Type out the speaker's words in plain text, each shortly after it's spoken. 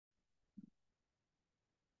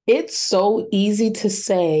It's so easy to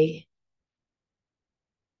say,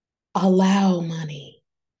 allow money,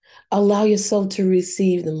 allow yourself to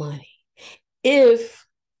receive the money. If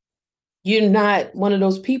you're not one of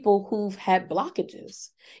those people who've had blockages,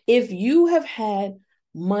 if you have had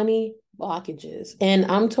money blockages, and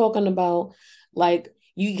I'm talking about like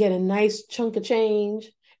you get a nice chunk of change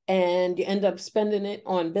and you end up spending it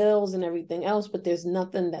on bills and everything else, but there's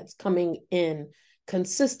nothing that's coming in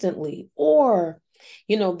consistently, or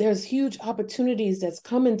there's huge opportunities that's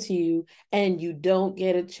coming to you and you don't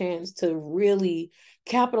get a chance to really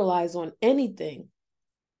capitalize on anything.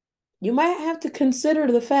 You might have to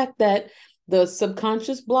consider the fact that the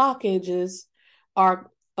subconscious blockages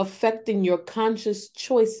are affecting your conscious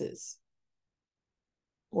choices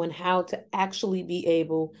on how to actually be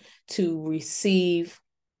able to receive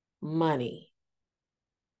money.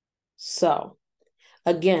 So,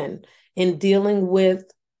 again, in dealing with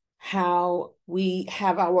how we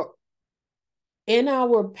have in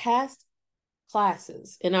our past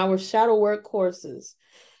classes, in our shadow work courses,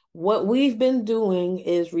 what we've been doing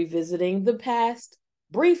is revisiting the past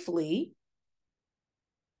briefly,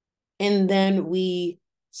 and then we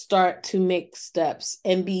start to make steps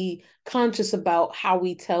and be conscious about how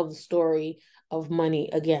we tell the story of money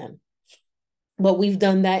again. But we've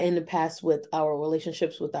done that in the past with our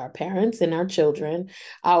relationships with our parents and our children,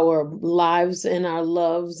 our lives and our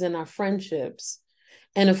loves and our friendships,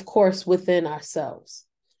 and of course, within ourselves.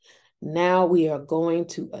 Now we are going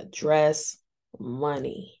to address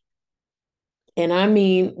money. And I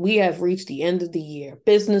mean, we have reached the end of the year.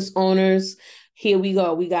 Business owners, here we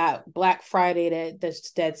go. We got Black Friday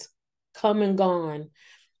that's come and gone.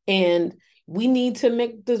 And we need to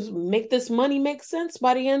make this money make sense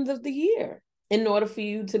by the end of the year in order for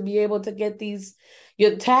you to be able to get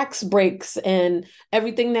your tax breaks and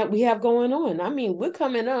everything that we have going on. I mean, we're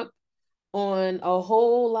coming up on a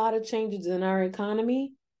whole lot of changes in our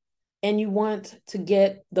economy, and you want to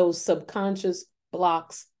get those subconscious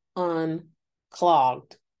blocks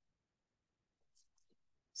unclogged.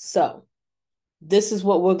 So, this is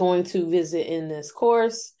what we're going to visit in this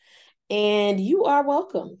course, and you are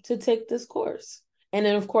welcome to take this course. And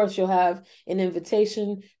then, of course, you'll have an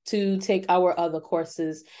invitation to take our other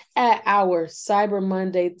courses at our Cyber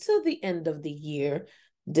Monday to the end of the year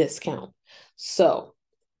discount. So,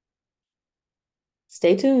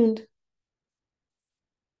 stay tuned.